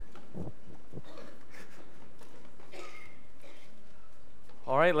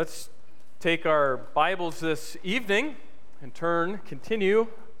right, let's take our Bibles this evening and continue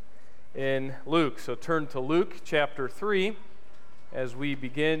in Luke. So turn to Luke chapter 3 as we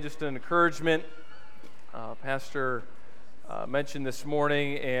begin. Just an encouragement. Pastor mentioned this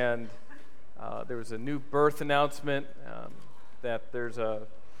morning, and there was a new birth announcement that there's a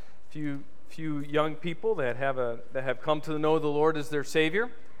few young people that have come to know the Lord as their Savior,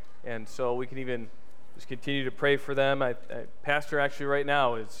 and so we can even just continue to pray for them. Pastor actually right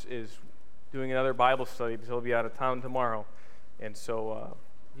now is doing another Bible study because he'll be out of town tomorrow, and so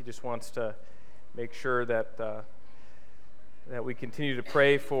he just wants to make sure that we continue to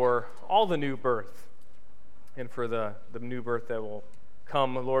pray for all the new birth and for the new birth that will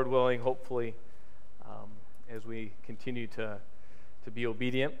come, Lord willing, hopefully, as we continue to be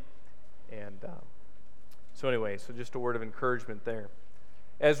obedient. And so anyway, so just a word of encouragement there.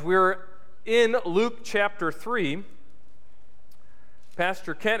 As we're in Luke chapter 3,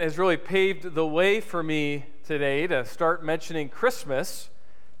 Pastor Kent has really paved the way for me today to start mentioning Christmas,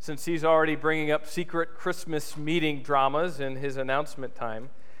 since he's already bringing up secret Christmas meeting dramas in his announcement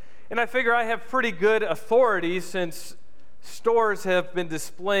time. And I figure I have pretty good authority since stores have been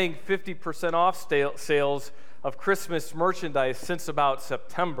displaying 50% off sales of Christmas merchandise since about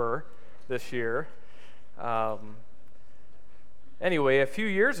September this year. Anyway, a few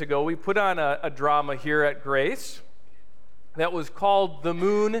years ago, we put on a drama here at Grace that was called The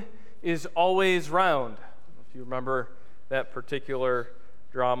Moon is Always Round, if you remember that particular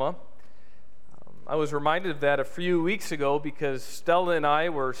drama. I was reminded of that a few weeks ago because Stella and I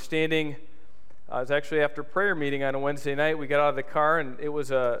were standing, it was actually after prayer meeting on a Wednesday night. We got out of the car, and it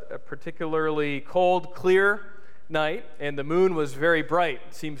was a particularly cold, clear night, and the moon was very bright.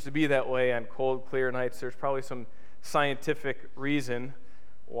 It seems to be that way on cold, clear nights. There's probably some scientific reason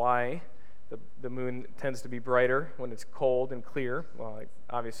why the moon tends to be brighter when it's cold and clear. Well,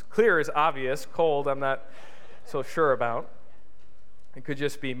 clear is obvious. Cold, I'm not so sure about. It could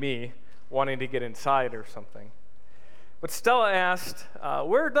just be me wanting to get inside or something. But Stella asked,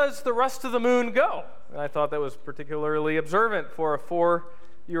 where does the rest of the moon go? And I thought that was particularly observant for a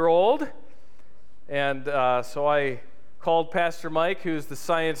 4-year-old. And so I called Pastor Mike, who's the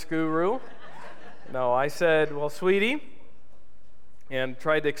science guru. No, I said, well, sweetie, and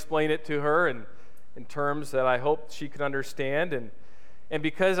tried to explain it to her in terms that I hoped she could understand. And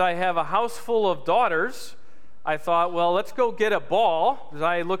because I have a house full of daughters, I thought, well, let's go get a ball, because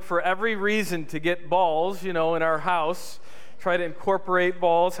I look for every reason to get balls, in our house, try to incorporate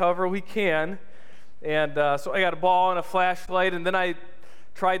balls however we can. And so I got a ball and a flashlight, and then I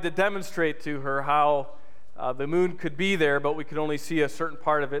tried to demonstrate to her how the moon could be there, but we could only see a certain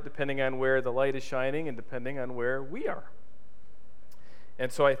part of it depending on where the light is shining and depending on where we are.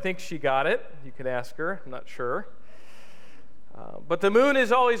 And so I think she got it. You could ask her. I'm not sure. But the moon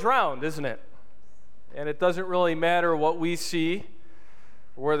is always round, isn't it? And it doesn't really matter what we see,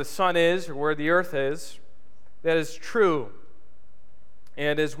 or where the sun is, or where the earth is. That is true.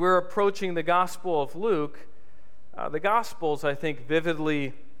 And as we're approaching the Gospel of Luke, the Gospels, I think,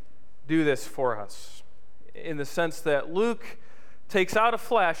 vividly do this for us, in the sense that Luke takes out a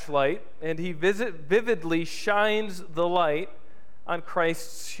flashlight and he vividly shines the light on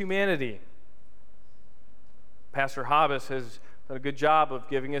Christ's humanity. Pastor Hobbs has done a good job of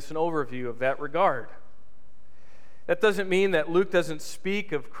giving us an overview of that regard. That doesn't mean that Luke doesn't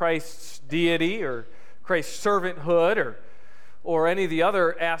speak of Christ's deity or Christ's servanthood or any of the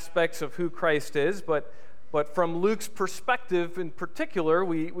other aspects of who Christ is, but from Luke's perspective in particular,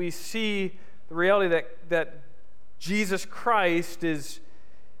 we see the reality that Jesus Christ is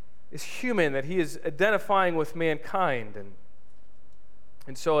human, that he is identifying with mankind.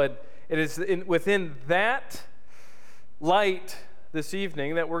 And so it is within that light this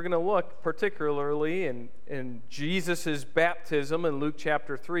evening that we're going to look particularly in Jesus' baptism in Luke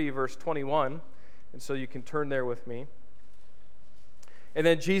chapter 3, verse 21. And so you can turn there with me. And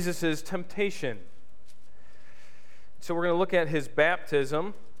then Jesus' temptation. So we're going to look at his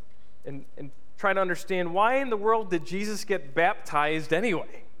baptism and try to understand, why in the world did Jesus get baptized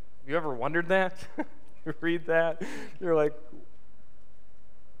anyway? Have you ever wondered that? You read that, you're like,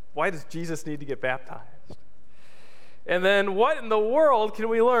 why does Jesus need to get baptized? And then what in the world can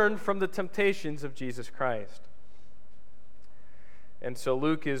we learn from the temptations of Jesus Christ? And so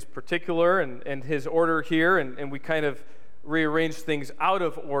Luke is particular in his order here, and we kind of rearrange things out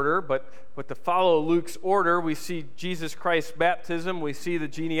of order, but to follow Luke's order, we see Jesus Christ's baptism, we see the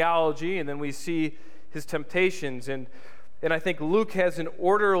genealogy, and then we see his temptations. And I think Luke has an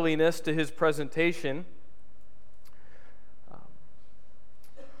orderliness to his presentation.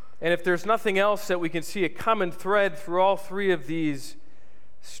 And if there's nothing else that we can see a common thread through all three of these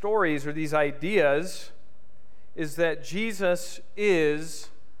stories or these ideas is that Jesus is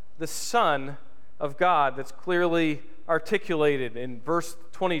the Son of God. That's clearly articulated in verse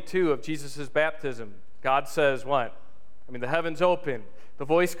 22 of Jesus' baptism. God says what? The heavens open. The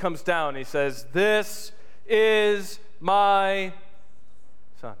voice comes down. He says, "This is my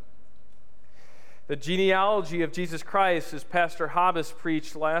Son." The genealogy of Jesus Christ, as Pastor Hobbes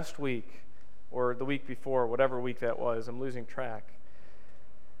preached last week, or the week before, whatever week that was. I'm losing track.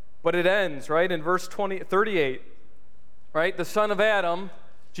 But it ends, right, in verse 38, right? The son of Adam,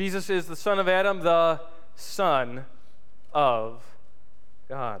 Jesus is the son of Adam, the Son of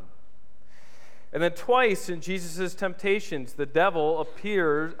God. And then twice in Jesus' temptations, the devil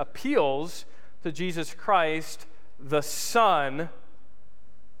appeals to Jesus Christ, the Son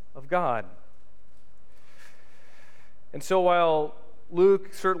of God. And so while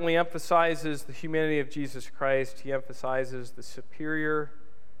Luke certainly emphasizes the humanity of Jesus Christ, he emphasizes the superior,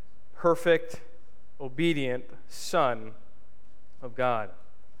 perfect, obedient Son of God.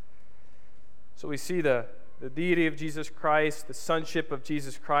 So we see the deity of Jesus Christ, the sonship of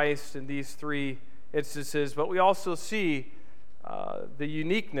Jesus Christ in these three instances, but we also see the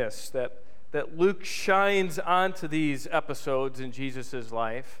uniqueness that Luke shines onto these episodes in Jesus'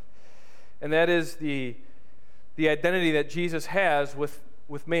 life, and that is the identity that Jesus has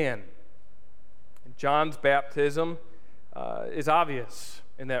with man. And John's baptism is obvious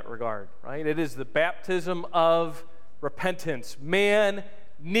in that regard, right? It is the baptism of repentance. Man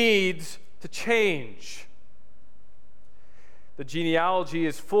needs to change. The genealogy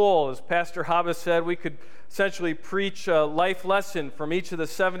is full. As Pastor Hobbes said, we could essentially preach a life lesson from each of the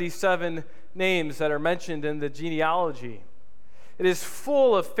 77 names that are mentioned in the genealogy. It is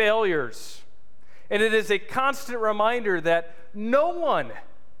full of failures. And it is a constant reminder that no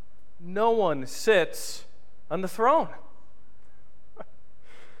one sits on the throne.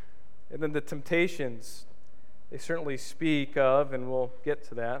 And then the temptations, they certainly speak of, and we'll get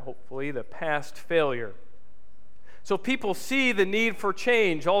to that, hopefully, the past failure. So people see the need for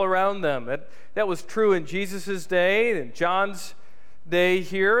change all around them. That was true in Jesus' day, in John's day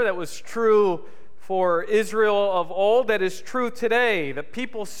here. That was true for Israel of old. That is true today. That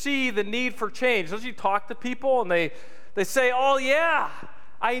people see the need for change. Don't you talk to people and they say, "Oh yeah,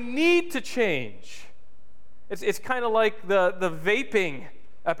 I need to change." It's kind of like the vaping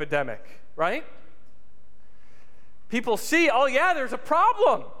epidemic, right? People see, "Oh yeah, there's a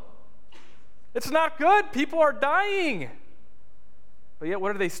problem. It's not good. People are dying." But yet,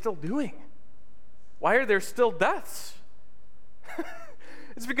 what are they still doing? Why are there still deaths?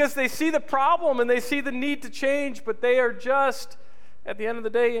 It's because they see the problem and they see the need to change, but they are just, at the end of the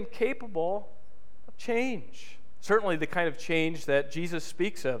day, incapable of change. Certainly the kind of change that Jesus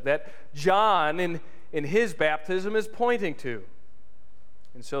speaks of, that John in his baptism is pointing to.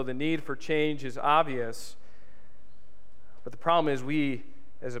 And so the need for change is obvious. But the problem is we,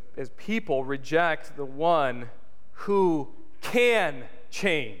 as people, reject the one who can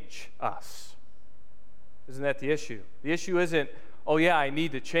change us. Isn't that the issue? The issue isn't, "Oh yeah, I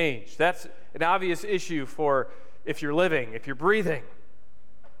need to change." That's an obvious issue for if you're living, if you're breathing.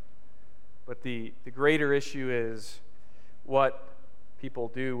 But the greater issue is what people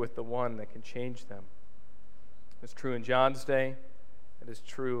do with the one that can change them. It's true in John's day. It is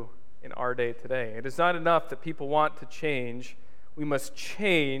true in our day today. It is not enough that people want to change. We must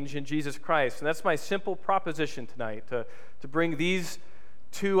change in Jesus Christ. And that's my simple proposition tonight, to bring these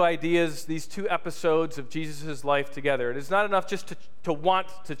two ideas, these two episodes of Jesus' life together. It is not enough just to want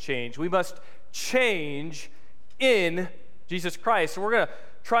to change. We must change in Jesus Christ. And we're going to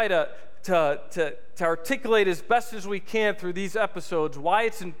try to articulate as best as we can through these episodes why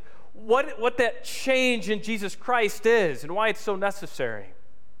it's what that change in Jesus Christ is and why it's so necessary.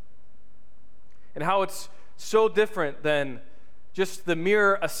 And how it's so different than just the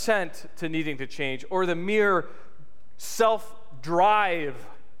mere assent to needing to change or the mere self-drive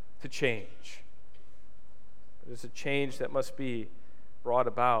to change. It is a change that must be brought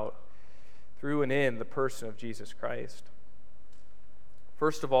about through and in the person of Jesus Christ.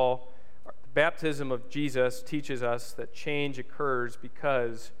 First of all, the baptism of Jesus teaches us that change occurs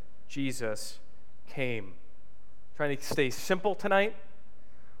because Jesus came. I'm trying to stay simple tonight,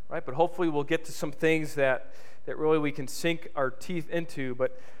 right? But hopefully we'll get to some things that really we can sink our teeth into.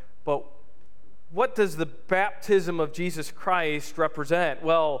 But what does the baptism of Jesus Christ represent?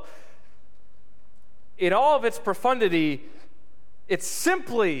 Well, in all of its profundity, it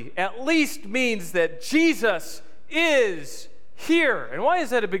simply at least means that Jesus is here. And why is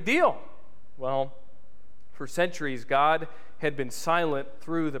that a big deal? Well, for centuries, God had been silent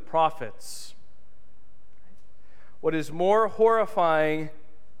through the prophets. What is more horrifying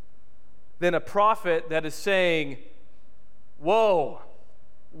than a prophet that is saying, woe,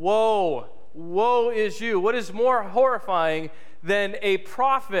 woe, woe is you? What is more horrifying than a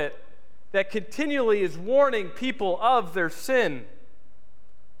prophet that continually is warning people of their sin?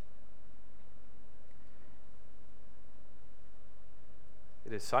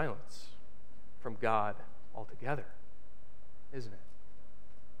 It is silence from God altogether, isn't it?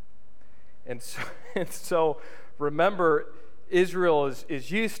 And so remember, Israel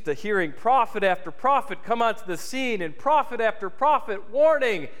is used to hearing prophet after prophet come onto the scene, and prophet after prophet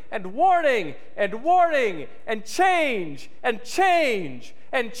warning and warning and warning and change and change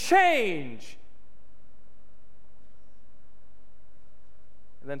and change.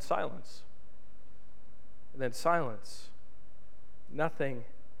 And then silence. And then silence. Nothing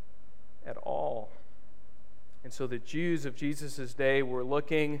at all. And so the Jews of Jesus' day were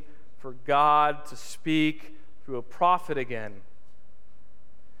looking for God to speak through a prophet again.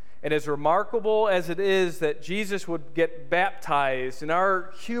 And as remarkable as it is that Jesus would get baptized in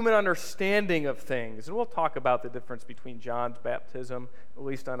our human understanding of things, and we'll talk about the difference between John's baptism, at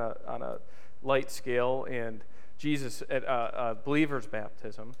least on a light scale, and Jesus at a believer's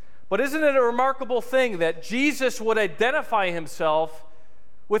baptism. But isn't it a remarkable thing that Jesus would identify himself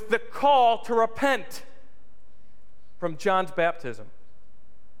with the call to repent from John's baptism?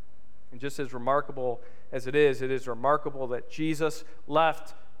 And just as remarkable as it is remarkable that Jesus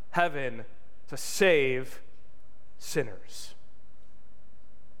left heaven to save sinners.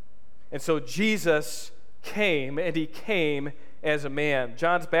 And so Jesus came, and he came as a man.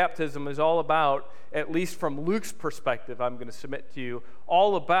 John's baptism is all about, at least from Luke's perspective, I'm going to submit to you,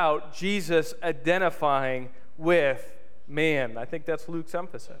 all about Jesus identifying with man. I think that's Luke's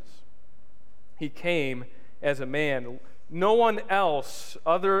emphasis. He came as a man. No one else,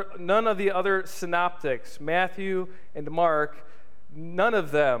 none of the other synoptics, Matthew and Mark, none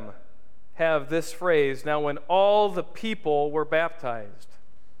of them have this phrase, now when all the people were baptized.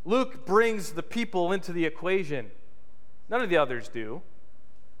 Luke brings the people into the equation. None of the others do.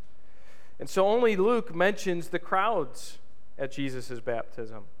 And so only Luke mentions the crowds at Jesus'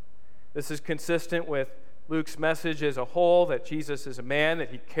 baptism. This is consistent with Luke's message as a whole, that Jesus is a man, that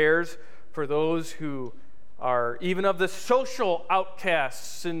he cares for those who are even of the social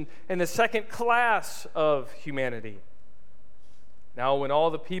outcasts and the second class of humanity. Now, when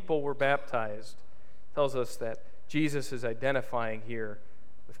all the people were baptized, tells us that Jesus is identifying here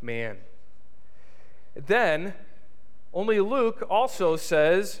with man. Then, only Luke also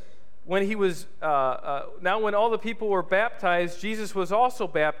says, when he was, now when all the people were baptized, Jesus was also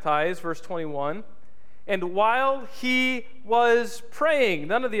baptized, verse 21, and while he was praying.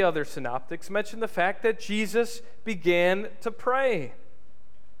 None of the other synoptics mention the fact that Jesus began to pray.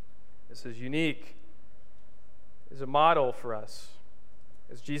 This is unique. Is a model for us,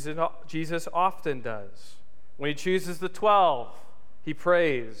 as Jesus often does. When he chooses the 12, he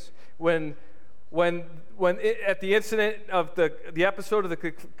prays. When at the incident of the episode of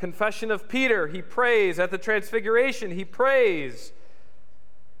the confession of Peter, he prays. At the transfiguration, he prays.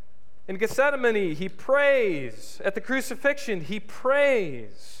 In Gethsemane, he prays. At the crucifixion, he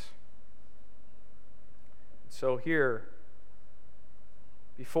prays. So here,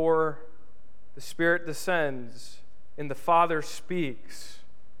 before the Spirit descends and the Father speaks,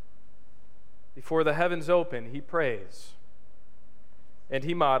 before the heavens open, he prays. And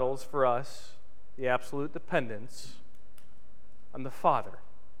he models for us the absolute dependence on the Father.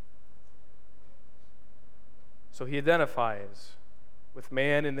 So he identifies with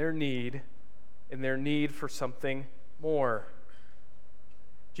man in their need for something more.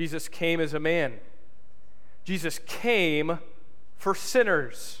 Jesus came as a man. Jesus came for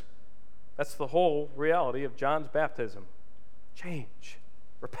sinners. That's the whole reality of John's baptism. Change.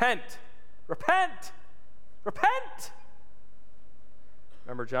 Repent. Repent. Repent.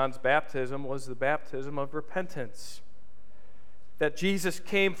 Remember, John's baptism was the baptism of repentance. That Jesus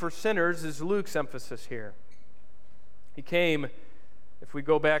came for sinners is Luke's emphasis here. He came, if we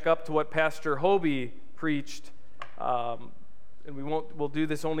go back up to what Pastor Hobie preached, and we'll do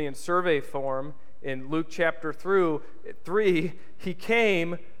this only in survey form, in Luke chapter 3, he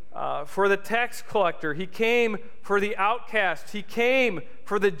came for the tax collector. He came for the outcast. He came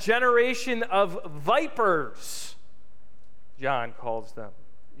for the generation of vipers, John calls them.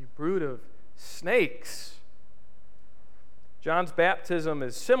 You brood of snakes. John's baptism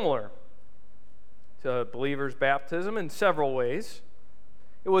is similar to a believer's baptism in several ways.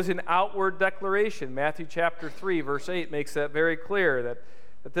 It was an outward declaration. Matthew chapter 3, verse 8 makes that very clear,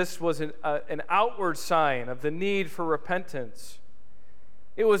 that this was an outward sign of the need for repentance.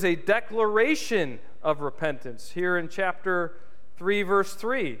 It was a declaration of repentance. Here in chapter 3, verse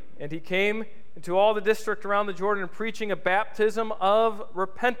 3. And he came into all the district around the Jordan, preaching a baptism of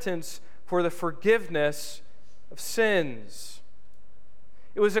repentance for the forgiveness of sins.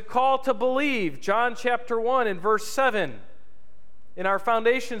 It was a call to believe. John chapter 1 and verse 7. In our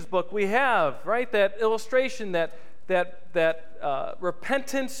foundations book, we have, right, that illustration that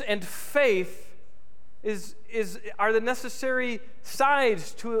repentance and faith are the necessary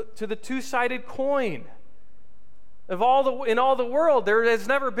sides to the two-sided coin. In all the world, there has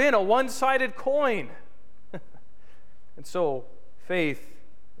never been a one-sided coin. And so faith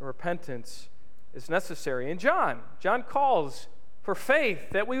and repentance is necessary. And John calls for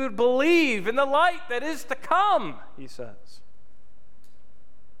faith, that we would believe in the light that is to come, he says.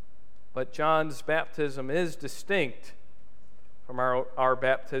 But John's baptism is distinct from our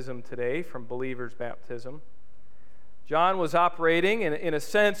baptism today, from believers' baptism. John was operating, in a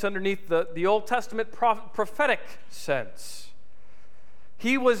sense, underneath the Old Testament prophetic sense.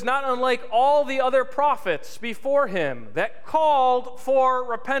 He was not unlike all the other prophets before him that called for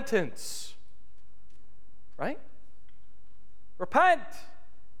repentance. Right? Repent.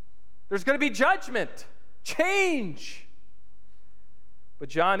 There's going to be judgment, change. But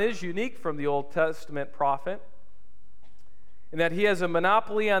John is unique from the Old Testament prophet in that he has a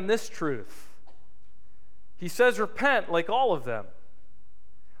monopoly on this truth. He says repent like all of them.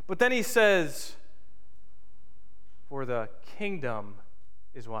 But then he says, for the kingdom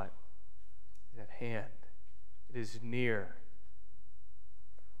is what? At hand. It is near.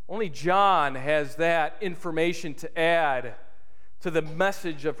 Only John has that information to add to the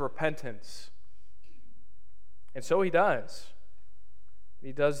message of repentance. And so he does.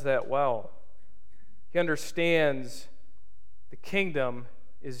 He does that well. He understands the kingdom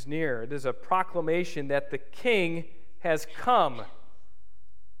is near. It is a proclamation that the king has come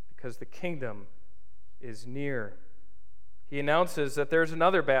because the kingdom is near. He announces that there's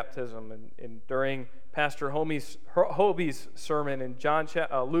another baptism during Pastor Hobie's sermon in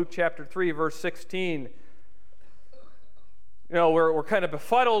Luke chapter 3, verse 16. You know, we're kind of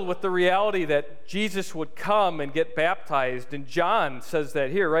befuddled with the reality that Jesus would come and get baptized. And John says that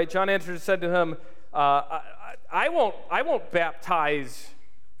here, right? John answered and said to him, I won't baptize.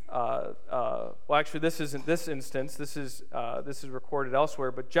 Well, actually, this isn't this instance. This is recorded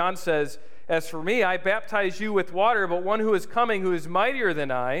elsewhere. But John says, as for me, I baptize you with water, but one who is coming, who is mightier than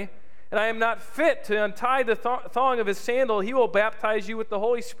I, and I am not fit to untie the thong of his sandal. He will baptize you with the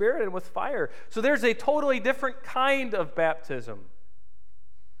Holy Spirit and with fire. So there's a totally different kind of baptism.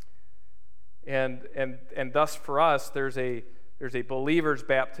 And thus for us, there's a believer's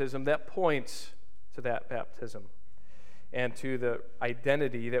baptism that points to that baptism and to the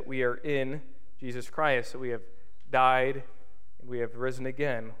identity that we are in Jesus Christ, that we have died and we have risen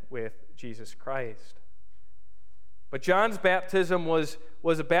again with Jesus Christ. But John's baptism was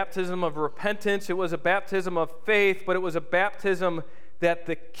a baptism of repentance. It was a baptism of faith, but it was a baptism that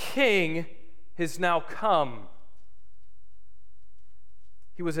the King has now come.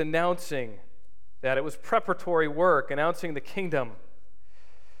 He was announcing that. It was preparatory work, announcing the kingdom.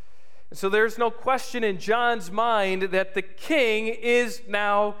 And so there's no question in John's mind that the King is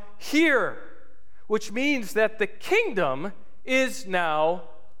now here, which means that the kingdom is now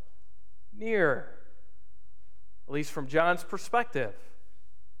near. At least from John's perspective.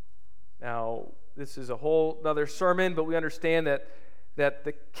 Now, this is a whole other sermon, but we understand that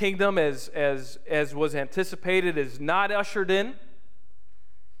the kingdom, as was anticipated, is not ushered in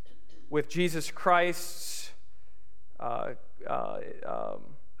with Jesus Christ's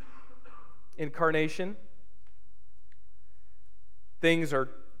incarnation. Things are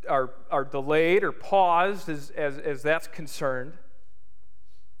delayed or paused as that's concerned.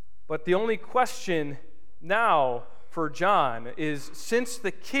 But the only question now for John is, since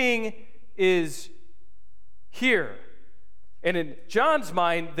the King is here, and in John's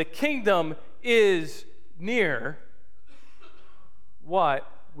mind the kingdom is near, what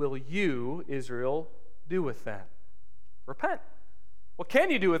will you, Israel, do with that? Repent. What can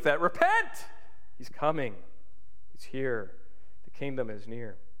you do with that? Repent! He's coming. He's here. The kingdom is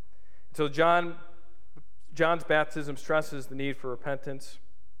near. So John's baptism stresses the need for repentance.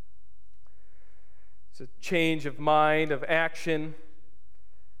 It's a change of mind, of action.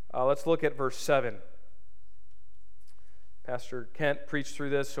 Let's look at verse 7. Pastor Kent preached through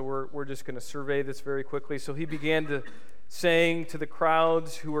this, so we're just going to survey this very quickly. So he began to saying to the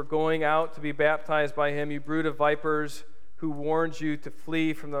crowds who were going out to be baptized by him, "You brood of vipers, who warned you to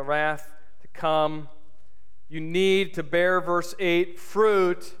flee from the wrath to come?" You need to bear, verse 8,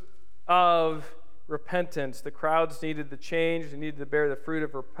 fruit of repentance. The crowds needed the change. They needed to bear the fruit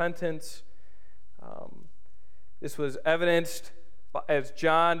of repentance. This was evidenced as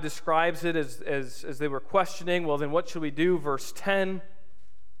John describes it, as they were questioning, well, then what should we do? Verse 10,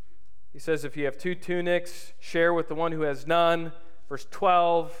 he says, if you have 2 tunics, share with the one who has none. Verse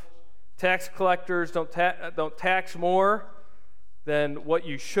 12, tax collectors, don't tax more than what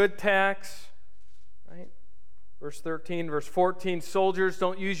you should tax. Right? Verse 13, verse 14, soldiers,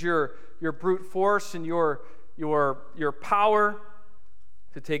 don't use your brute force and your power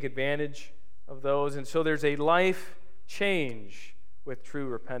to take advantage of those. And so there's a life change with true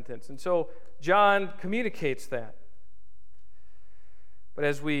repentance. And so John communicates that. But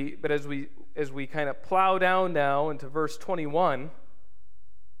as we kind of plow down now into verse 21,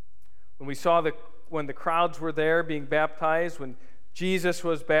 when we saw when the crowds were there being baptized, when Jesus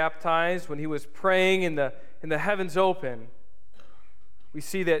was baptized, when he was praying in the heavens open, we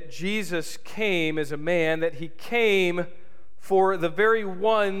see that Jesus came as a man, that he came for the very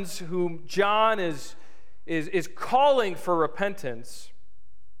ones whom John is calling for repentance.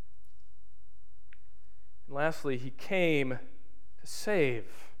 And lastly, he came to save.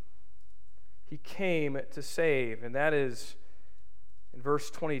 He came to save, and that is in verse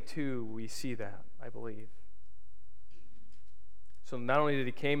 22 we see that, I believe. So not only did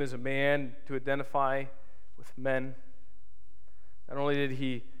he came as a man to identify with men, not only did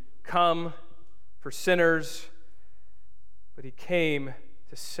he come for sinners, but he came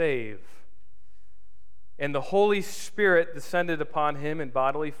to save. And the Holy Spirit descended upon him in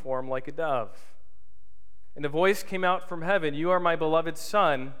bodily form like a dove. And a voice came out from heaven, "You are my beloved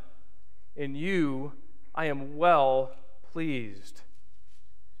Son, in you I am well pleased."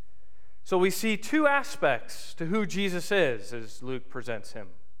 So we see 2 aspects to who Jesus is as Luke presents him.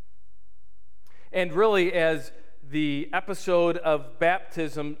 And really, as the episode of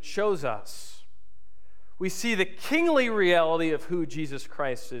baptism shows us, we see the kingly reality of who Jesus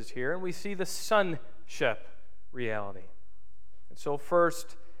Christ is here, and we see the sonship reality. And so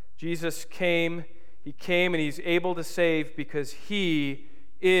first, Jesus came. He came and he's able to save because he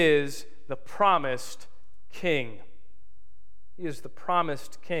is the promised king. He is the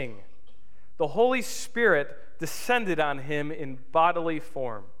promised king. The Holy Spirit descended on him in bodily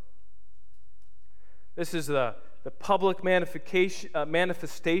form. This is the public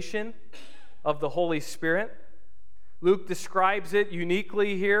manifestation of the Holy Spirit. Luke describes it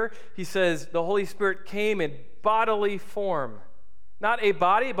uniquely here. He says the Holy Spirit came in bodily form. Not a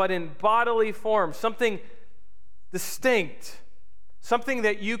body, but in bodily form. Something distinct. Something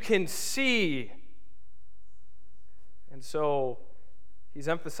that you can see. And so he's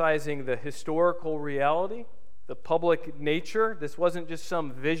emphasizing the historical reality, the public nature. This wasn't just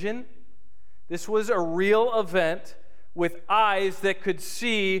some vision. This was a real event with eyes that could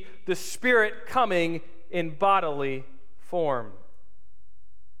see the Spirit coming in bodily form.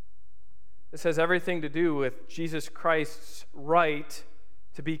 This has everything to do with Jesus Christ's right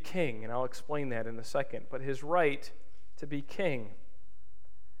to be king, and I'll explain that in a second, but his right to be king.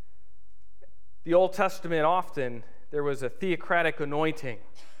 The Old Testament, often, there was a theocratic anointing.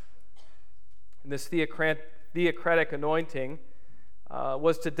 And this theocratic anointing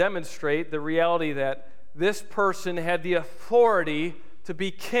was to demonstrate the reality that this person had the authority to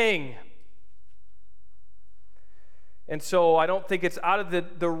be king. And so I don't think it's out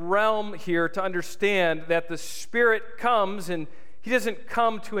of the realm here to understand that the Spirit comes, and he doesn't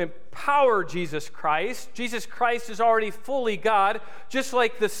come to empower Jesus Christ. Jesus Christ is already fully God, just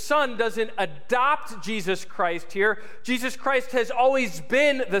like the Son doesn't adopt Jesus Christ here. Jesus Christ has always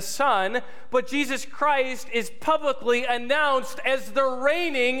been the Son, but Jesus Christ is publicly announced as the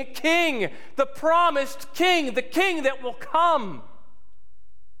reigning King, the promised King, the King that will come.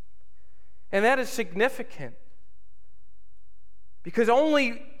 And that is significant, because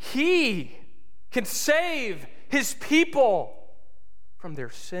only he can save his people from their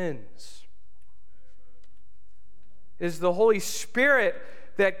sins. It is the Holy Spirit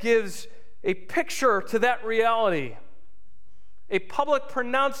that gives a picture to that reality, a public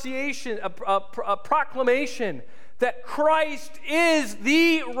pronunciation, a proclamation that Christ is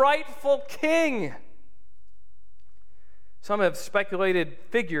the rightful King. Some have speculated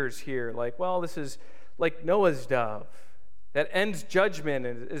figures here, like, well, this is like Noah's dove that ends judgment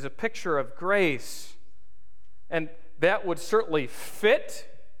and is a picture of grace. And that would certainly fit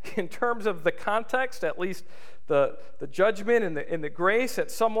in terms of the context, at least the judgment and the grace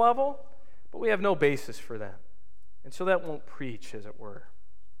at some level, but we have no basis for that. And so that won't preach, as it were.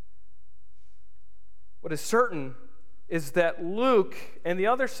 What is certain is that Luke and the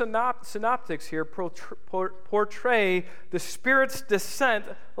other synoptics here portray the Spirit's descent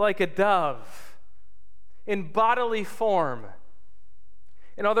like a dove in bodily form.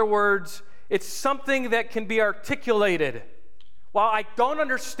 In other words, it's something that can be articulated While I don't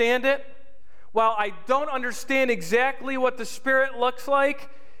understand it, while I don't understand exactly what the Spirit looks like,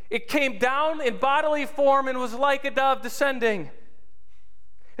 it came down in bodily form and was like a dove descending.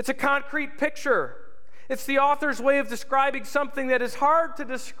 It's a concrete picture. It's the author's way of describing something that is hard to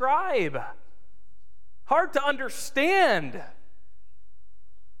describe, hard to understand.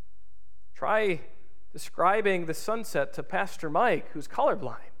 Try describing the sunset to Pastor Mike, who's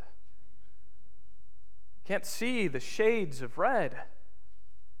colorblind. Can't see the shades of red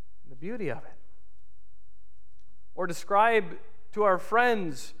and the beauty of it. Or describe to our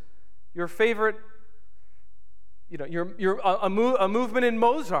friends your favorite, a movement in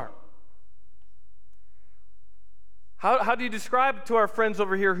Mozart. How do you describe to our friends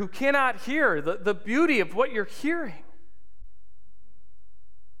over here who cannot hear the beauty of what you're hearing?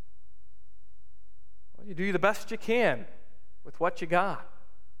 Well, you do the best you can with what you got.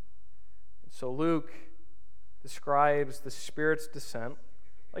 And so Luke describes the Spirit's descent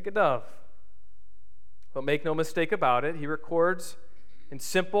like a dove. But make no mistake about it, he records in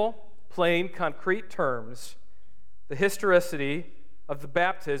simple, plain, concrete terms the historicity of the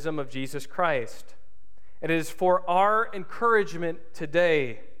baptism of Jesus Christ. And it is for our encouragement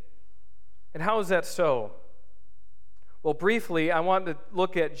today. And how is that so? Well, briefly, I want to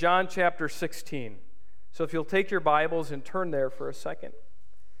look at John chapter 16. So if you'll take your Bibles and turn there for a second.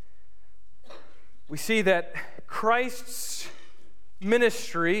 We see that Christ's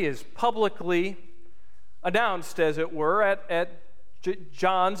ministry is publicly announced, as it were, at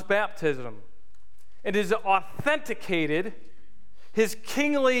John's baptism. It is authenticated. His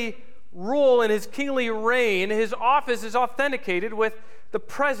kingly rule and his kingly reign, his office is authenticated with the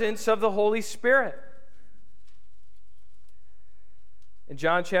presence of the Holy Spirit. In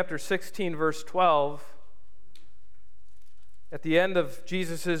John chapter 16, verse 12, at the end of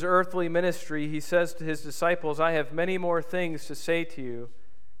Jesus' earthly ministry, he says to his disciples, "I have many more things to say to you,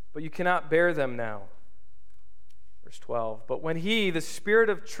 but you cannot bear them now." Verse 12, "But when he, the Spirit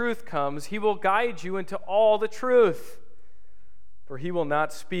of truth, comes, he will guide you into all the truth. For he will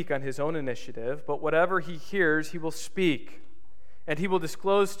not speak on his own initiative, but whatever he hears, he will speak, and he will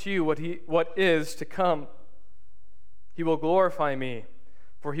disclose to you what is to come. He will glorify me,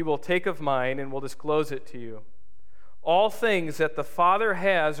 for he will take of mine and will disclose it to you. All things that the Father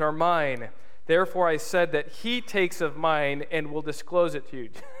has are mine. Therefore I said that he takes of mine and will disclose it to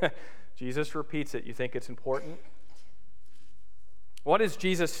you." Jesus repeats it. You think it's important? What is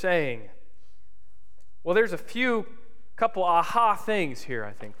Jesus saying? Well, there's a couple aha things here,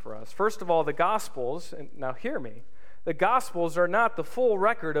 I think, for us. First of all, the Gospels, and now hear me, the Gospels are not the full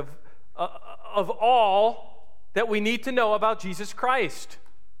record of all that we need to know about Jesus Christ.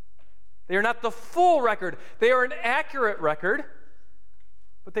 They are not the full record. They are an accurate record,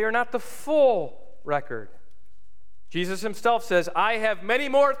 but they are not the full record. Jesus himself says, "I have many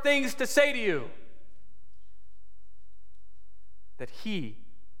more things to say to you," that he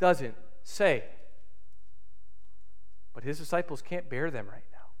doesn't say. But his disciples can't bear them right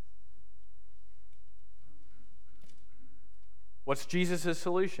now. What's Jesus'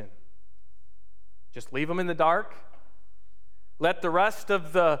 solution? Just leave them in the dark? Let the rest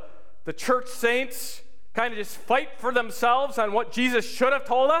of the church saints kind of just fight for themselves on what Jesus should have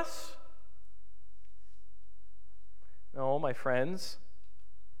told us? No, my friends.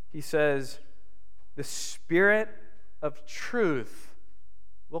 He says, the Spirit of truth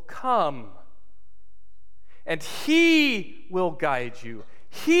will come. And he will guide you.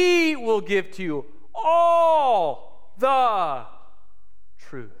 He will give to you all the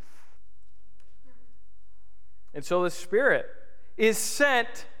truth. And so the Spirit is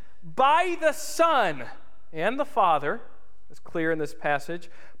sent by the Son and the Father, it's clear in this passage,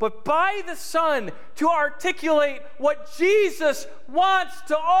 but by the Son to articulate what Jesus wants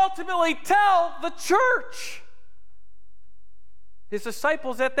to ultimately tell the church. His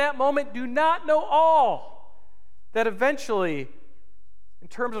disciples at that moment do not know all that eventually, in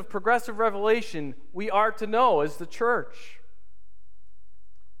terms of progressive revelation, we are to know as the church.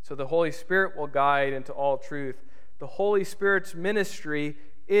 So the Holy Spirit will guide into all truth. The Holy Spirit's ministry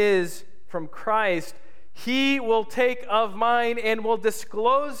is from Christ. He will take of mine and will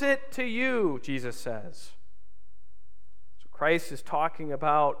disclose it to you, Jesus says. So Christ is talking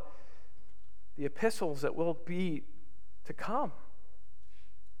about the epistles that will be to come.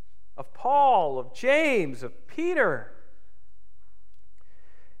 Of Paul, of James, of Peter.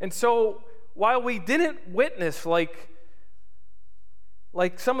 And so, while we didn't witness like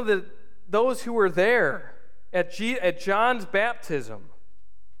some of those who were there at John's baptism,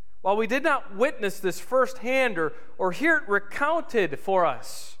 while we did not witness this firsthand or hear it recounted for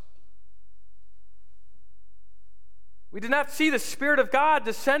us, We did not see the Spirit of God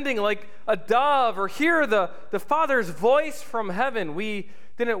descending like a dove or hear the Father's voice from heaven. We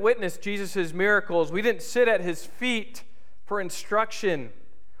didn't witness Jesus' miracles. We didn't sit at his feet for instruction.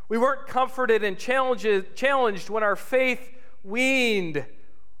 We weren't comforted and challenged when our faith waned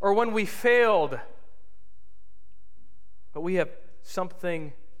or when we failed. But we have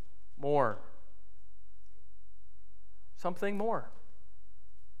something more. Something more.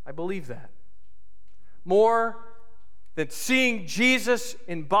 I believe that. More than seeing Jesus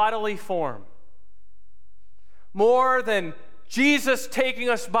in bodily form. More than Jesus taking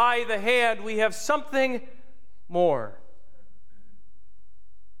us by the hand, we have something more.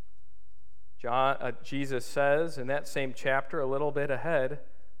 Jesus says in that same chapter, a little bit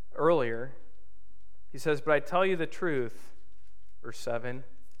earlier, he says, "But I tell you the truth," verse 7,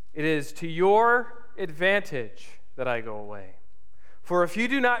 "it is to your advantage that I go away. For if you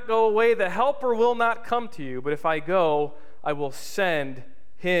do not go away, the Helper will not come to you. But if I go, I will send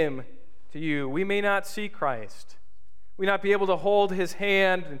him to you." We may not see Christ. We may not be able to hold his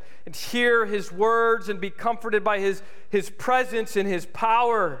hand and hear his words and be comforted by his presence and his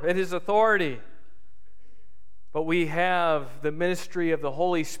power and his authority. But we have the ministry of the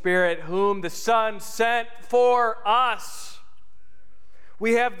Holy Spirit, whom the Son sent for us.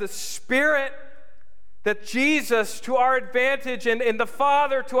 We have the Spirit that Jesus, to our advantage, and the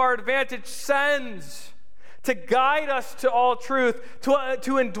Father, to our advantage, sends to guide us to all truth, to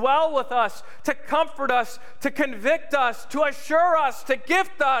indwell with us, to comfort us, to convict us, to assure us, to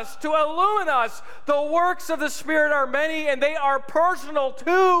gift us, to illumine us. The works of the Spirit are many, and they are personal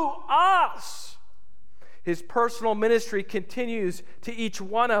to us. His personal ministry continues to each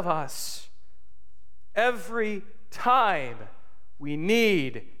one of us every time we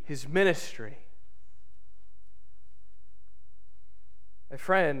need his ministry. My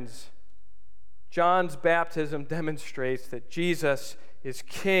friends, John's baptism demonstrates that Jesus is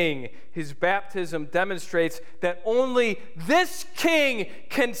king. His baptism demonstrates that only this king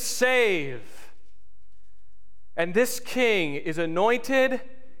can save. And this king is anointed,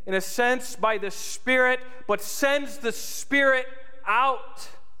 in a sense, by the Spirit, but sends the Spirit out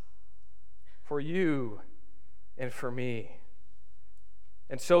for you and for me.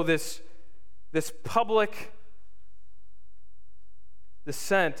 And so this public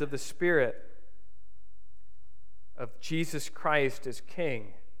descent of the Spirit of Jesus Christ as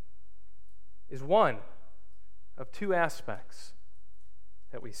King is one of two aspects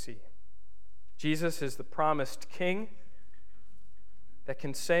that we see. Jesus is the promised King that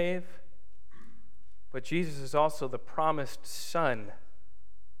can save, but Jesus is also the promised Son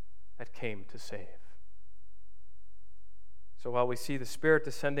that came to save. So while we see the Spirit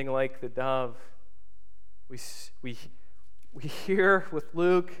descending like the dove, we hear with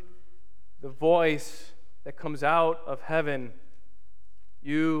Luke the voice that comes out of heaven,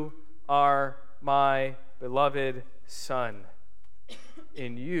 "You are my beloved Son.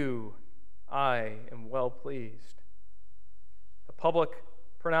 In you I am well pleased." The public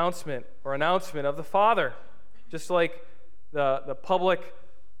pronouncement or announcement of the Father, just like the public,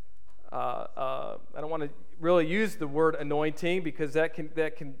 I don't want to really use the word anointing because that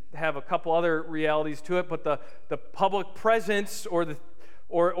can have a couple other realities to it, but the public presence or the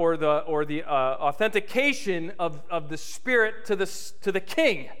authentication of the Spirit to the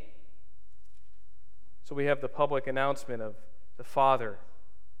King. So we have the public announcement of the Father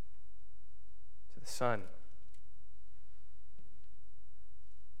to the Son.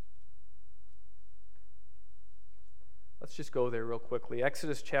 Let's just go there real quickly.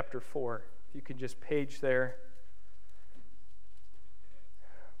 Exodus chapter 4. If you could just page there.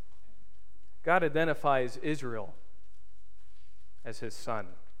 God identifies Israel as his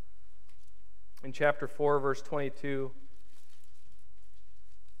son. In chapter 4, verse 22,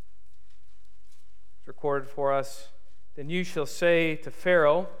 it's recorded for us, "Then you shall say to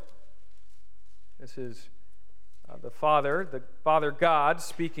Pharaoh," this is the Father God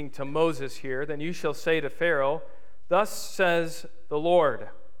speaking to Moses here, "Then you shall say to Pharaoh, 'Thus says the Lord,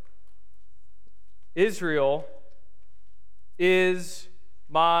 Israel is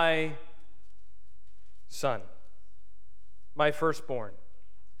my son, my firstborn.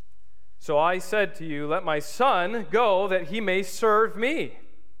 So I said to you, let my son go that he may serve me.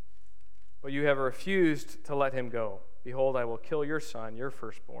 But you have refused to let him go. Behold, I will kill your son, your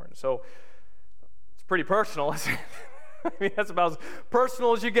firstborn.'" So it's pretty personal, isn't it? I mean, that's about as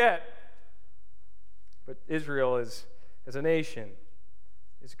personal as you get. But Israel as a nation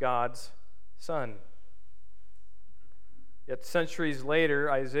is God's son. Yet centuries later,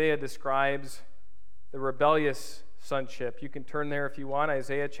 Isaiah describes the rebellious sonship. You can turn there if you want,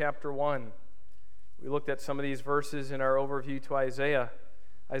 Isaiah chapter 1. We looked at some of these verses in our overview to Isaiah.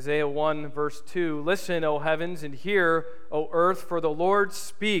 Isaiah 1, verse 2, "Listen, O heavens, and hear, O earth, for the Lord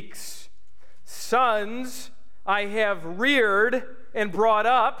speaks. Sons I have reared and brought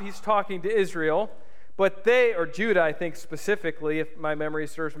up," he's talking to Israel, "but they," or Judah, I think specifically, if my memory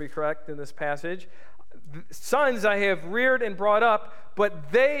serves me correct in this passage, "Sons I have reared and brought up,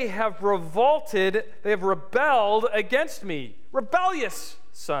 but they have revolted, they have rebelled against me." Rebellious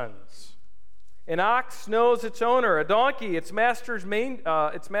sons. An ox knows its owner, a donkey its master's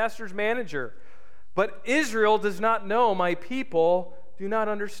manager. But Israel does not know, my people do not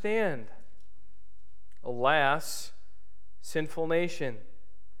understand. Alas, sinful nation,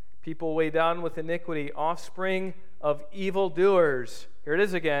 people weighed down with iniquity, offspring of evildoers. Here it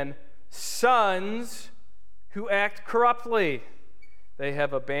is again. Sons who act corruptly. They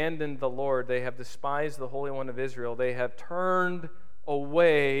have abandoned the Lord. They have despised the Holy One of Israel. They have turned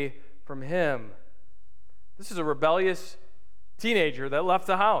away from him. This is a rebellious teenager that left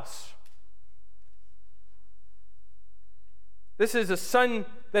the house. This is a son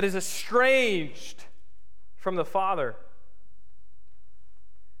that is estranged from the father.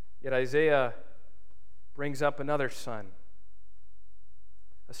 Yet Isaiah brings up another son,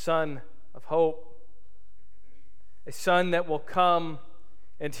 a son of hope, a son that will come,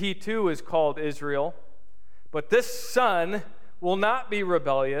 and he too is called Israel. But this son will not be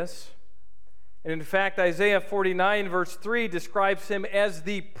rebellious. And in fact, Isaiah 49, verse 3 describes him as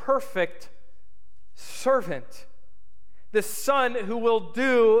the perfect servant, the son who will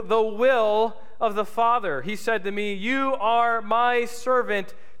do the will of the Father. He said to me, "You are my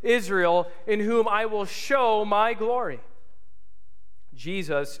servant, Israel, in whom I will show my glory."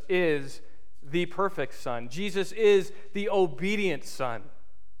 Jesus is the perfect son. Jesus is the obedient son.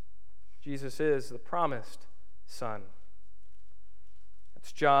 Jesus is the promised son.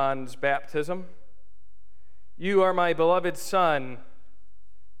 It's John's baptism. "You are my beloved son.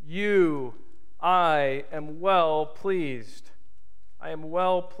 You, I am well pleased." I am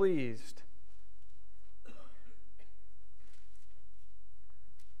well pleased.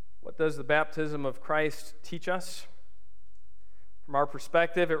 What does the baptism of Christ teach us? From our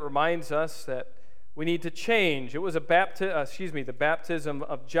perspective, it reminds us that we need to change. It was the baptism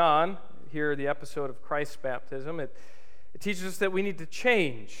of John, here the episode of Christ's baptism. It teaches us that we need to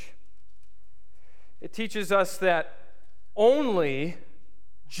change. It teaches us that only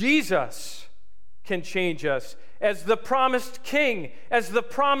Jesus can change us as the promised king, as the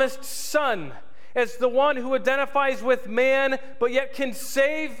promised son, as the one who identifies with man but yet can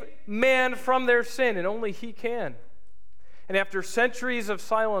save man from their sin, and only he can. And after centuries of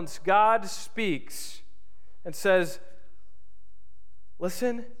silence, God speaks and says,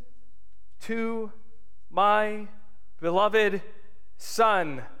 "Listen to my beloved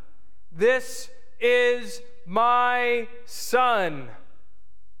son. This is my son."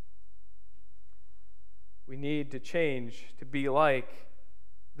 We need to change to be like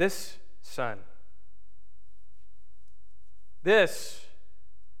this son. This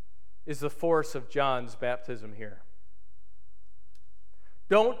is the force of John's baptism here.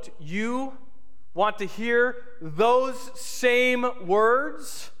 Don't you want to hear those same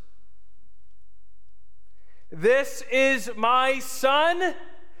words? "This is my son.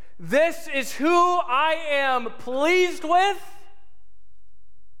 This is who I am pleased with."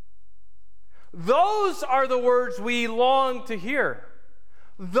 Those are the words we long to hear.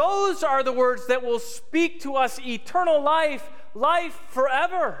 Those are the words that will speak to us eternal life, life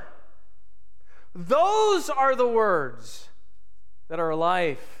forever. Those are the words that are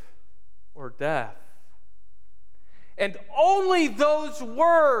life or death. And only those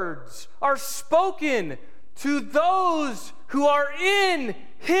words are spoken to those who are in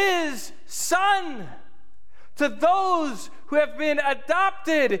his Son, to those who have been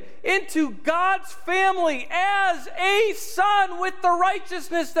adopted into God's family as a son with the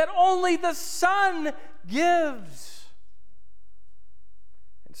righteousness that only the Son gives.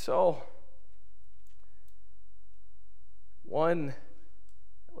 And so, one,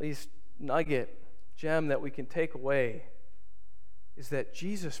 at least nugget, gem that we can take away is that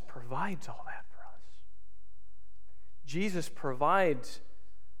Jesus provides all that for us. Jesus provides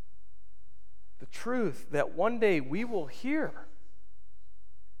the truth that one day we will hear.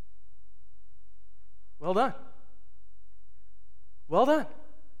 Well done. Well done.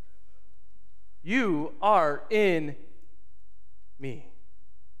 You are in me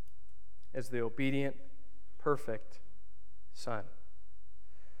as the obedient, perfect Son.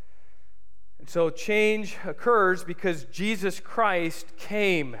 And so change occurs because Jesus Christ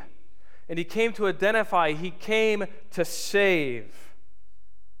came. And he came to identify, he came to save.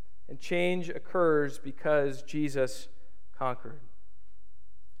 and change occurs because Jesus conquered.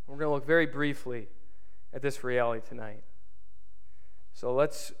 We're going to look very briefly at this reality tonight. So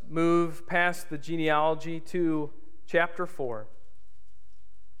let's move past the genealogy to chapter 4.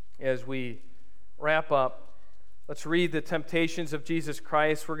 As we wrap up, let's read the temptations of Jesus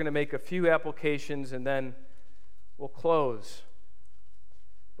Christ. We're going to make a few applications and then we'll close.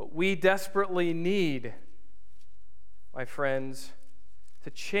 But we desperately need, my friends, to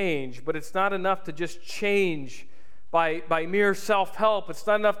change. But it's not enough to just change by mere self-help. It's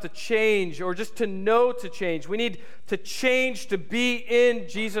not enough to change or just to know to change. We need to change to be in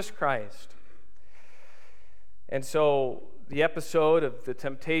Jesus Christ. And so the episode of the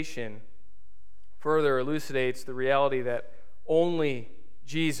temptation further elucidates the reality that only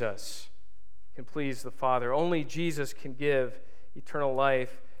Jesus can please the Father. Only Jesus can give eternal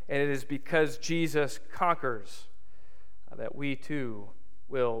life. And it is because Jesus conquers that we too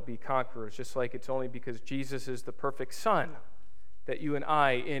will be conquerors, just like it's only because Jesus is the perfect Son that you and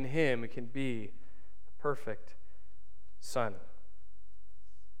I in Him can be the perfect Son.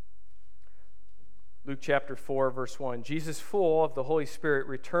 Luke chapter 4, verse 1. Jesus, full of the Holy Spirit,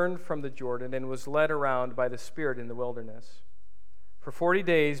 returned from the Jordan and was led around by the Spirit in the wilderness for 40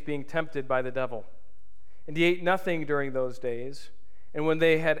 days, being tempted by the devil. And he ate nothing during those days, and when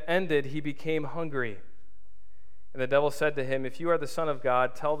they had ended, he became hungry. And the devil said to him, "If you are the Son of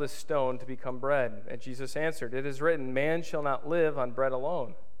God, tell this stone to become bread." And Jesus answered, "It is written, man shall not live on bread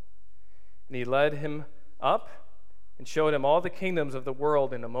alone." And he led him up and showed him all the kingdoms of the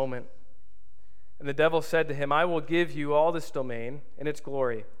world in a moment. And the devil said to him, "I will give you all this domain and its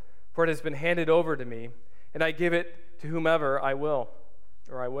glory, for it has been handed over to me, and I give it to whomever I will,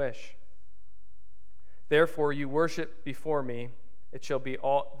 or I wish. Therefore you worship before me, it shall be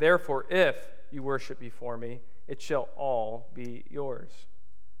all. Therefore, if you worship before me, it shall all be yours."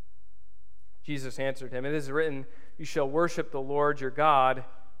 Jesus answered him, "It is written, you shall worship the Lord your God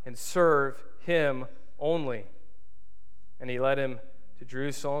and serve him only." And he led him to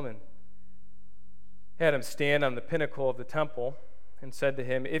Jerusalem and had him stand on the pinnacle of the temple and said to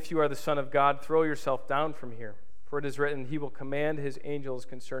him, "If you are the Son of God, throw yourself down from here. For it is written, he will command his angels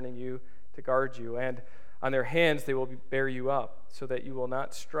concerning you to guard you, and on their hands they will bear you up, so that you will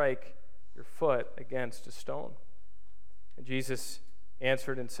not strike your foot against a stone." And Jesus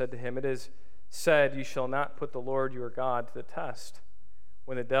answered and said to him, "It is said, you shall not put the Lord your God to the test."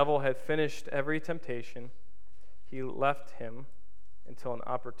 When the devil had finished every temptation, he left him until an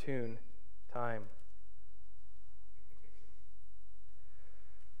opportune time.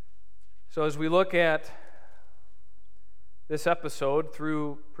 So as we look at this episode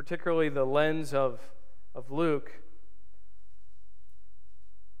through particularly the lens of Luke,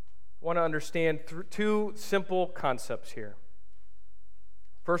 I want to understand two simple concepts here.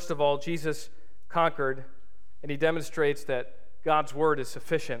 First of all, Jesus conquered, and he demonstrates that God's word is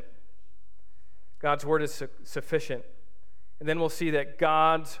sufficient. God's word is sufficient. And then we'll see that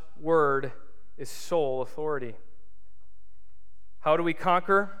God's word is sole authority. How do we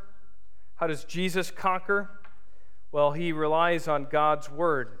conquer? How does Jesus conquer? Well, he relies on God's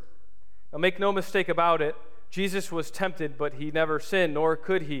word. Now, make no mistake about it, Jesus was tempted, but he never sinned, nor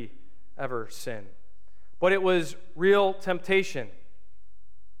could he ever sin. But it was real temptation.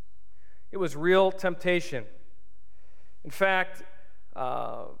 It was real temptation. In fact,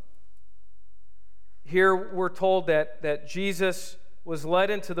 here we're told that Jesus was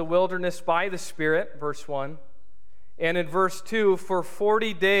led into the wilderness by the Spirit, verse 1. And in verse 2, for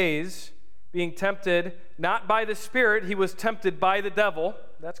 40 days, being tempted, not by the Spirit, he was tempted by the devil.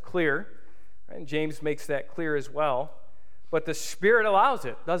 That's clear. And James makes that clear as well. But the Spirit allows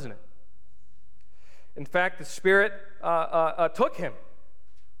it, doesn't it? In fact, the Spirit took him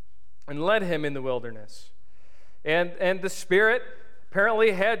and led him in the wilderness. And the Spirit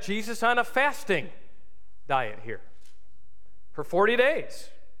apparently had Jesus on a fasting diet here for 40 days.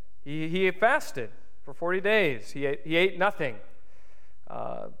 He fasted for 40 days. He ate nothing.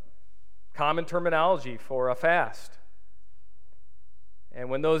 Common terminology for a fast. And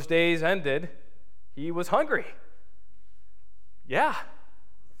when those days ended, he was hungry. Yeah.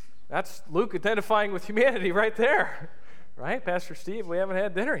 That's Luke identifying with humanity right there. Right, Pastor Steve? We haven't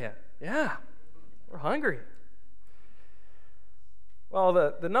had dinner yet. Yeah. We're hungry. Well,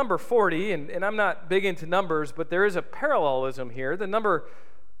 the number 40, and I'm not big into numbers, but there is a parallelism here.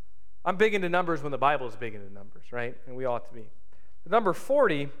 I'm big into numbers when the Bible is big into numbers, right? And we ought to be. The number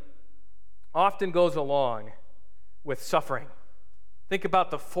 40 often goes along with suffering. Think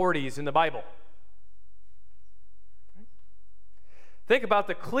about the 40s in the Bible. Think about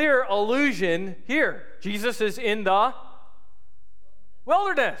the clear allusion here. Jesus is in the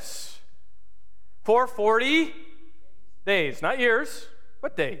wilderness for 40 days. Not years,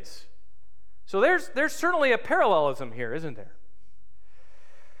 but days. So there's certainly a parallelism here, isn't there?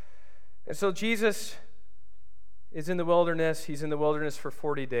 And so Jesus is in the wilderness. He's in the wilderness for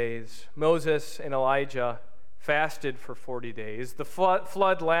 40 days. Moses and Elijah fasted for 40 days. The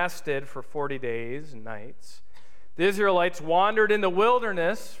flood lasted for 40 days and nights. The Israelites wandered in the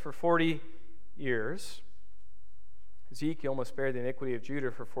wilderness for 40 years. Ezekiel must bear the iniquity of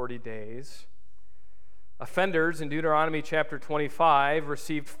Judah for 40 days. Offenders in Deuteronomy chapter 25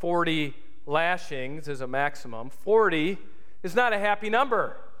 received 40 lashings as a maximum. 40 is not a happy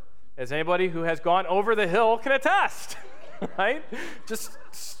number, as anybody who has gone over the hill can attest, right? Just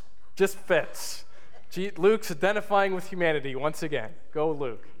fits. Luke's identifying with humanity once again. Go,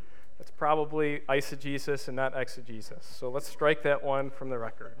 Luke. That's probably eisegesis and not exegesis. So let's strike that one from the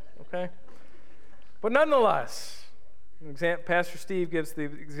record, okay? But nonetheless, Pastor Steve gives the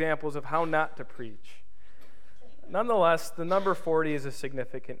examples of how not to preach. Nonetheless, the number 40 is a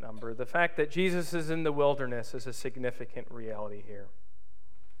significant number. The fact that Jesus is in the wilderness is a significant reality here.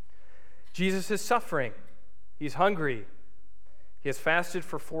 Jesus is suffering. He's hungry. He has fasted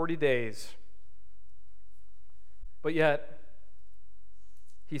for 40 days. But yet,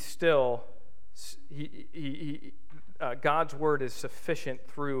 God's word is sufficient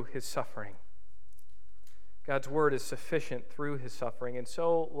through his suffering. God's word is sufficient through his suffering. And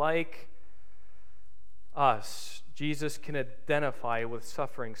so, like us, Jesus can identify with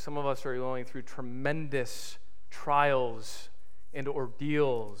suffering. Some of us are going through tremendous trials and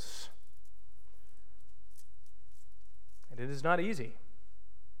ordeals. And it is not easy.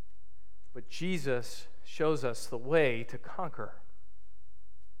 But Jesus shows us the way to conquer.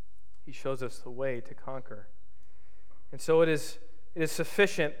 He shows us the way to conquer. And so it is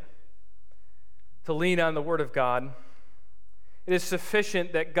sufficient to lean on the Word of God. It is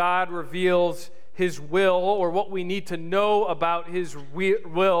sufficient that God reveals his will, or what we need to know about his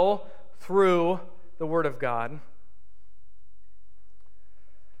will, through the Word of God.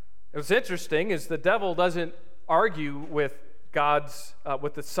 What's interesting is the devil doesn't argue with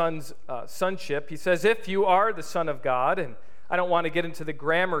with the Son's sonship. He says, if you are the Son of God, and I don't want to get into the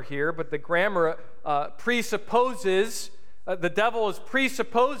grammar here, but the grammar presupposes, the devil is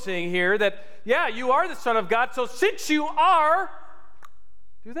presupposing here that, yeah, you are the Son of God, so since you are,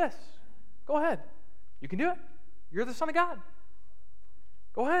 do this. Go ahead. You can do it. You're the Son of God.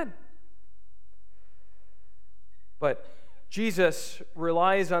 Go ahead. But Jesus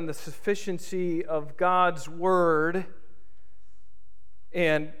relies on the sufficiency of God's Word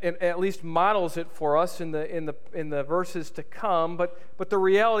and at least models it for us in the verses to come. But the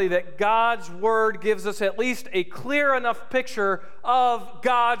reality that God's Word gives us at least a clear enough picture of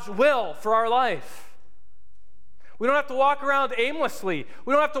God's will for our life. We don't have to walk around aimlessly.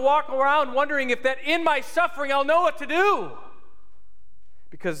 We don't have to walk around wondering if that in my suffering I'll know what to do.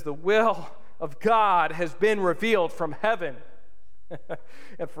 Because the will of God has been revealed from heaven.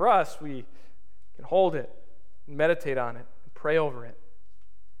 And for us, we can hold it, and meditate on it, and pray over it.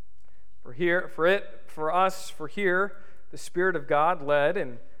 For us, the Spirit of God led,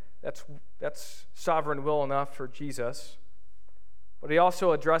 and that's sovereign will enough for Jesus. But he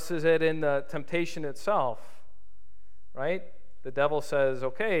also addresses it in the temptation itself. Right? The devil says,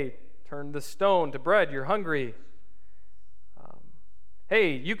 okay, turn the stone to bread. You're hungry.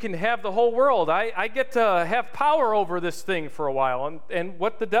 Hey, you can have the whole world. I get to have power over this thing for a while. And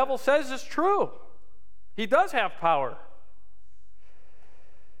what the devil says is true. He does have power.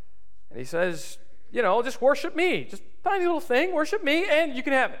 And he says, just worship me. Just tiny little thing, worship me, and you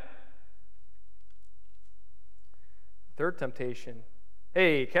can have it. Third temptation.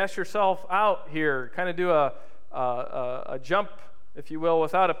 Hey, cast yourself out here. Kind of do a jump, if you will,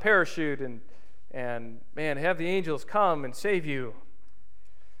 without a parachute, and man, have the angels come and save you.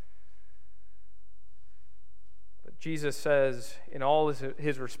 But Jesus says in all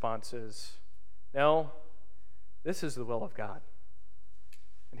his responses, no, this is the will of God.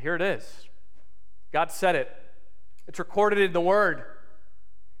 And here it is. God said it. It's recorded in the Word.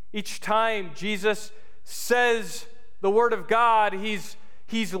 Each time Jesus says the Word of God, he's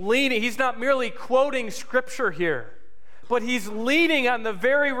leaning. He's not merely quoting Scripture here, but he's leaning on the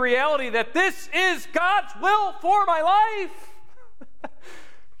very reality that this is God's will for my life.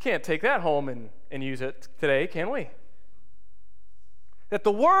 Can't take that home and use it today, can we? That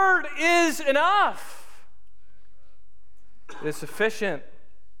the Word is enough. It is sufficient,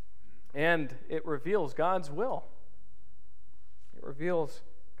 and it reveals God's will. It reveals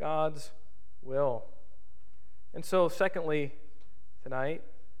God's will. And so, secondly, tonight,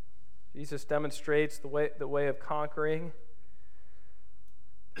 Jesus demonstrates the way of conquering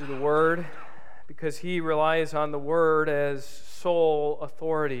through the Word because he relies on the Word as sole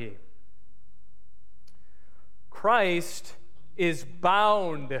authority. Christ is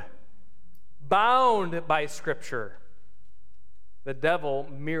bound by Scripture. The devil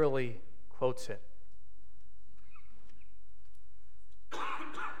merely quotes it.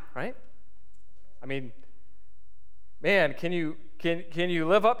 Right? I mean, man, can you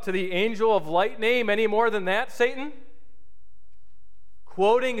live up to the angel of light name any more than that, Satan?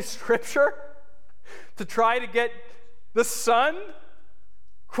 Quoting Scripture to try to get the Son?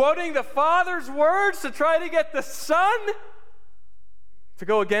 Quoting the Father's words to try to get the Son to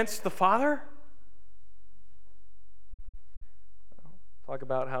go against the Father? Talk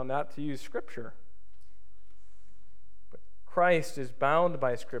about how not to use Scripture. But Christ is bound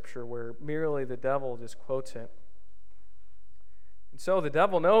by Scripture where merely the devil just quotes it. And so the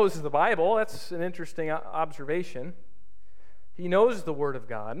devil knows the Bible. That's an interesting observation. He knows the Word of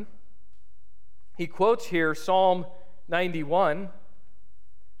God. He quotes here Psalm 91,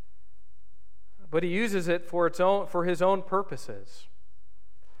 but he uses it for his own purposes.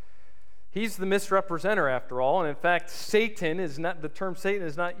 He's the misrepresenter after all, and in fact, the term Satan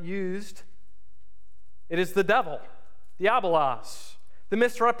is not used. It is the devil, diabolos, the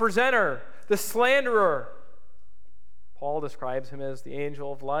misrepresenter, the slanderer. Paul describes him as the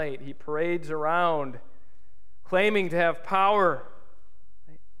angel of light. He parades around claiming to have power,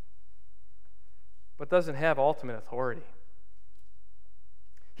 but doesn't have ultimate authority.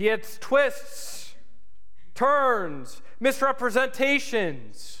 He has twists, turns,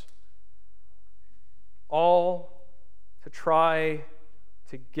 misrepresentations, all to try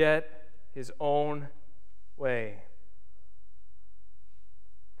to get his own way.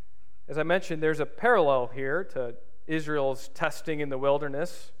 As I mentioned, there's a parallel here to Israel's testing in the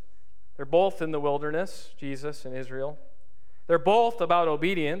wilderness. They're both in the wilderness, Jesus and Israel. They're both about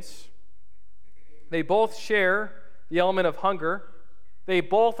obedience. They both share the element of hunger. They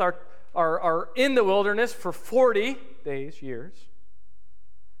both are in the wilderness for 40 days, years.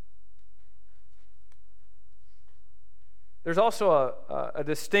 There's also a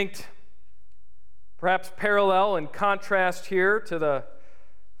distinct, perhaps parallel and contrast here to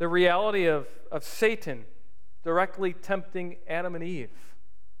the reality of Satan directly tempting Adam and Eve.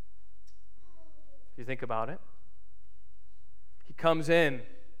 If you think about it. He comes in.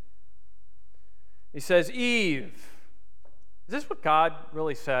 He says, Eve, is this what God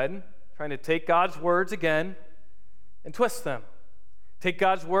really said? Trying to take God's words again and twist them. Take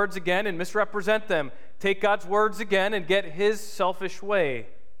God's words again and misrepresent them. Take God's words again and get his selfish way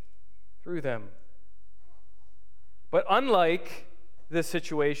through them. But unlike this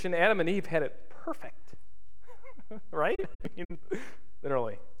situation, Adam and Eve had it perfect. Right? I mean,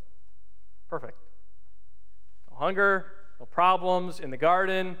 literally. Perfect. No hunger, no problems in the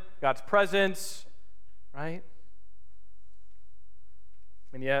garden, God's presence, right?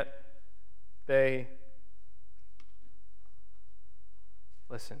 And yet, they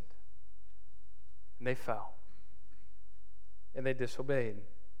listened. And they fell. And they disobeyed.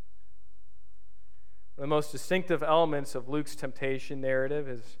 One of the most distinctive elements of Luke's temptation narrative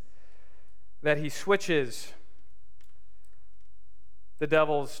is that he switches the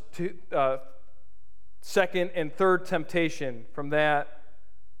devil's second and third temptation from that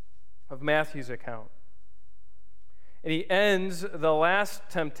of Matthew's account. And he ends the last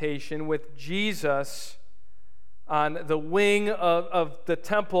temptation with Jesus on the wing of the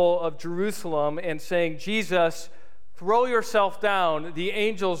temple of Jerusalem and saying, Jesus, throw yourself down, the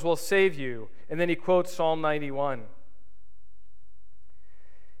angels will save you. And then he quotes Psalm 91.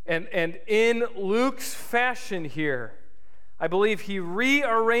 And in Luke's fashion here, I believe he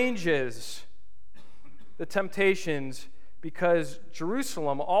rearranges the temptations because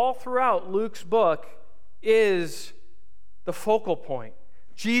Jerusalem, all throughout Luke's book, is the focal point.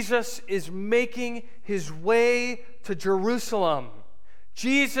 Jesus is making his way to Jerusalem.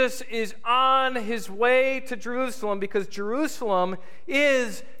 Jesus is on his way to Jerusalem because Jerusalem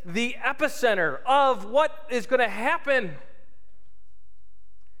is the epicenter of what is going to happen.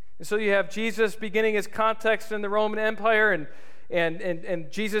 And so you have Jesus beginning his context in the Roman Empire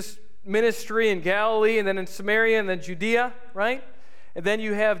and Jesus' ministry in Galilee and then in Samaria and then Judea, right? And then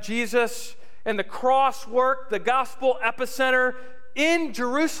you have Jesus and the cross work, the gospel epicenter in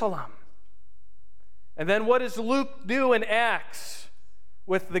Jerusalem. And then what does Luke do in Acts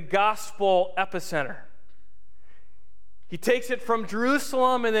with the gospel epicenter? He takes it from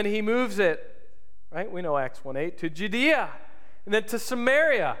Jerusalem and then he moves it, right? We know Acts 1:8, to Judea and then to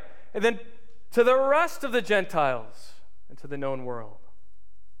Samaria and then to the rest of the Gentiles and to the known world.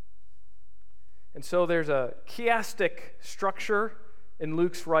 And so there's a chiastic structure in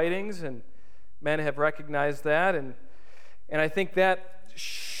Luke's writings, and men have recognized that. And I think that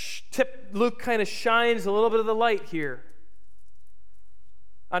Luke kind of shines a little bit of the light here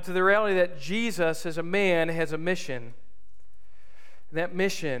onto the reality that Jesus, as a man, has a mission. And that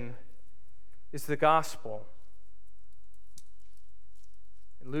mission is the gospel.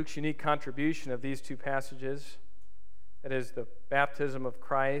 And Luke's unique contribution of these two passages, that is the baptism of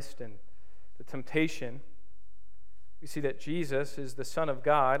Christ and the temptation, we see that Jesus is the Son of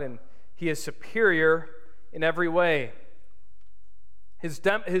God and he is superior in every way. His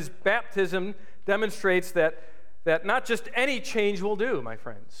baptism demonstrates that not just any change will do, my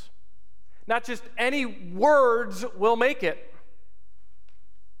friends. Not just any words will make it.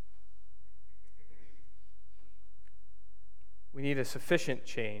 We need a sufficient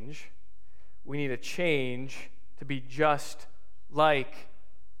change. We need a change to be just like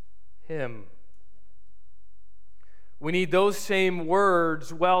him. We need those same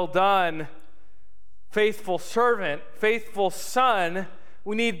words, well done, faithful servant, faithful son.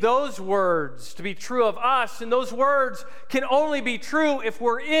 We need those words to be true of us, and those words can only be true if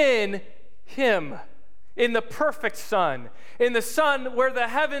we're in him, in the perfect Son, in the Son where the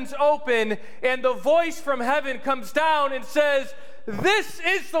heavens open and the voice from heaven comes down and says, "This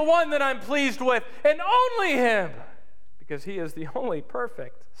is the one that I'm pleased with, and only him," because he is the only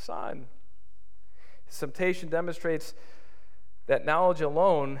perfect Son. His temptation demonstrates that knowledge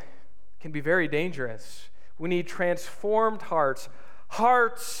alone can be very dangerous. We need transformed hearts,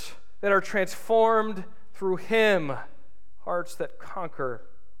 hearts that are transformed through him, hearts that conquer.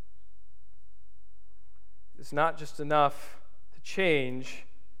 It's not just enough to change.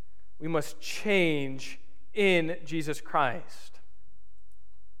 We must change in Jesus Christ.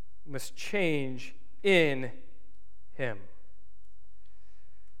 We must change in him.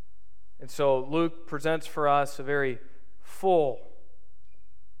 And so Luke presents for us a very full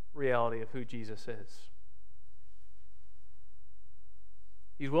reality of who Jesus is.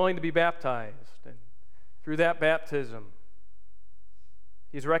 He's willing to be baptized, and through that baptism,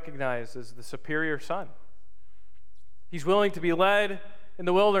 he's recognized as the superior Son. He's willing to be led in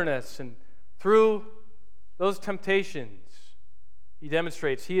the wilderness, and through those temptations, he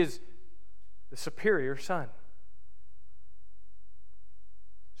demonstrates he is the superior Son.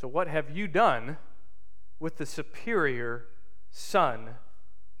 So what have you done with the superior Son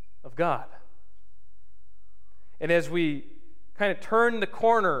of God? And as we kind of turn the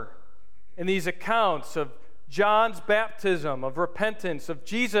corner in these accounts of John's baptism, of repentance, of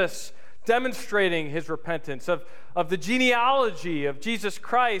Jesus demonstrating his repentance, of the genealogy of Jesus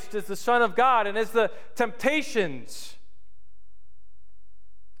Christ as the Son of God, and as the temptations,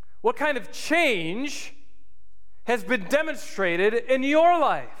 what kind of change has been demonstrated in your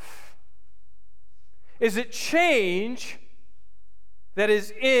life? Is it change that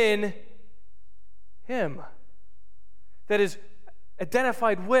is in him, that is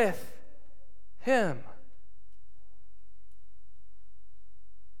identified with him?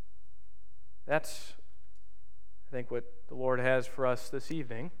 That's, I think, what the Lord has for us this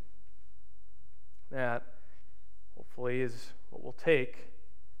evening. That hopefully is what we'll take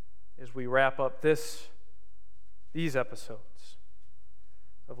as we wrap up these episodes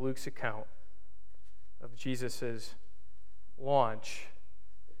of Luke's account of Jesus' launch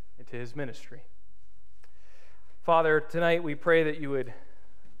into his ministry. Father, tonight we pray that you would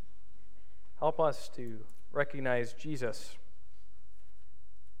help us to recognize Jesus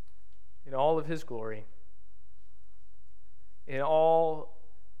in all of his glory, in all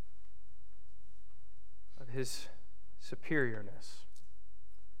of his superiorness,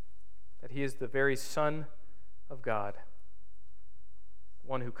 that he is the very Son of God, the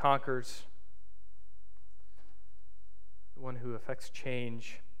one who conquers, the one who effects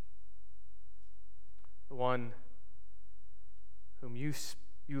change, the one whom you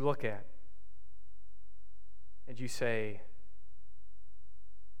look at and you say,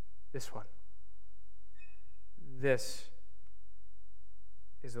 this one, this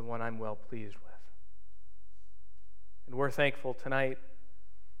is the one I'm well pleased with. And we're thankful tonight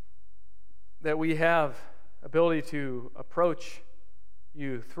that we have ability to approach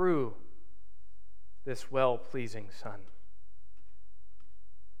you through this well-pleasing Son.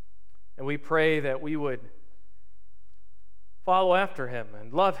 And we pray that we would follow after him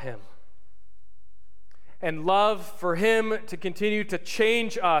and love him, and love for him to continue to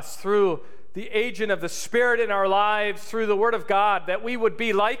change us through the agent of the Spirit in our lives, through the Word of God, that we would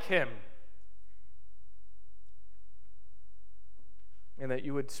be like him, and that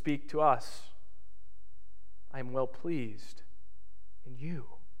you would speak to us, I am well pleased in you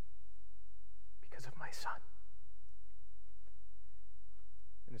because of my Son.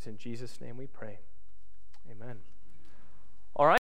 It's in Jesus' name we pray. Amen.